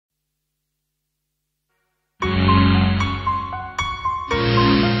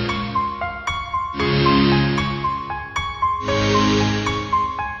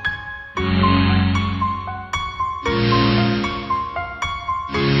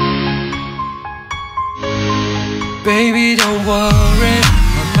Baby, don't worry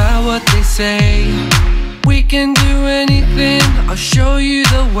about what they say. We can do anything, I'll show you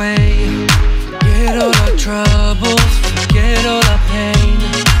the way. Forget all our troubles, forget all our pain.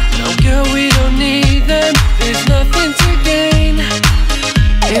 No girl, we don't need them, there's nothing to gain.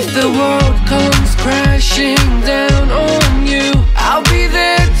 If the world comes crashing down on you, I'll be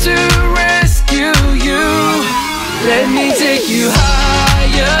there to rescue you. Let me take you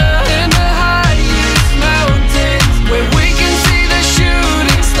higher than the highest mountains, where we can see the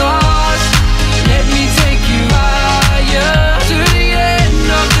shooting stars. Let me take you higher to the end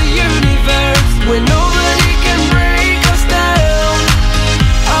of the universe, where nobody can break us down.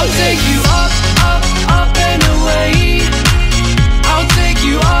 I'll take you up, up, up and away. I'll take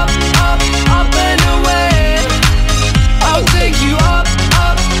you up, up, up and away. I'll take you up,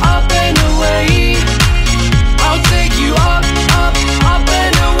 up, up and away. I'll take you up, up, up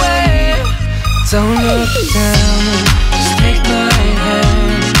and away. Don't look down, just take my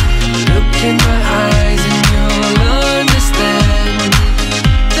hand. Look in my eyes and you'll understand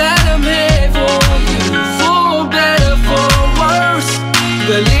that I'm here for you, for better, for worse.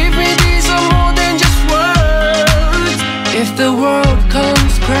 Believe me, these are more than just words. If the world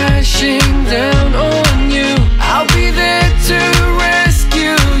comes crashing down on you, I'll be there to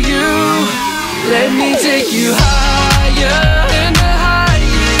rescue you. Let me take you higher than the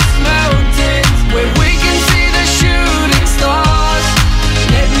highest mountains, where we can see the shooting stars.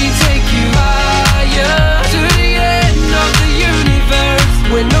 Let me take you higher to the end of the universe,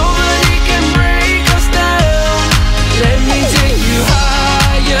 where nobody can break us down. Let me take you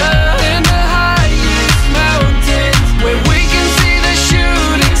higher than the highest mountains, where we can see the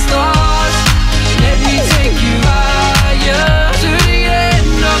shooting stars. Let me take you higher to the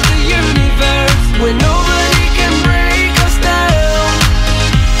end of the universe, where nobody can break us down.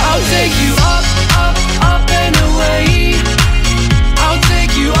 I'll take you up, up, up and away. I'll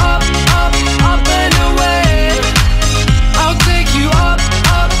take you up, up, up and away. I'll take you up,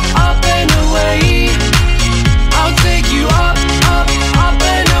 up, up and away. I'll take you up, up, up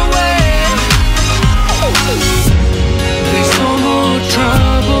and away. There's no more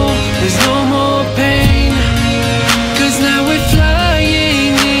trouble, there's no more pain, 'cause now we're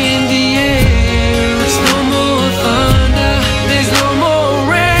flying in the air. There's no more thunder, there's no more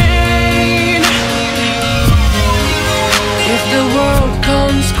rain. If the world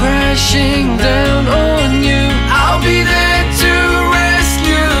comes crashing down on you, I'll be there to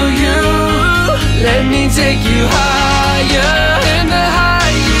rescue you. Let me take you higher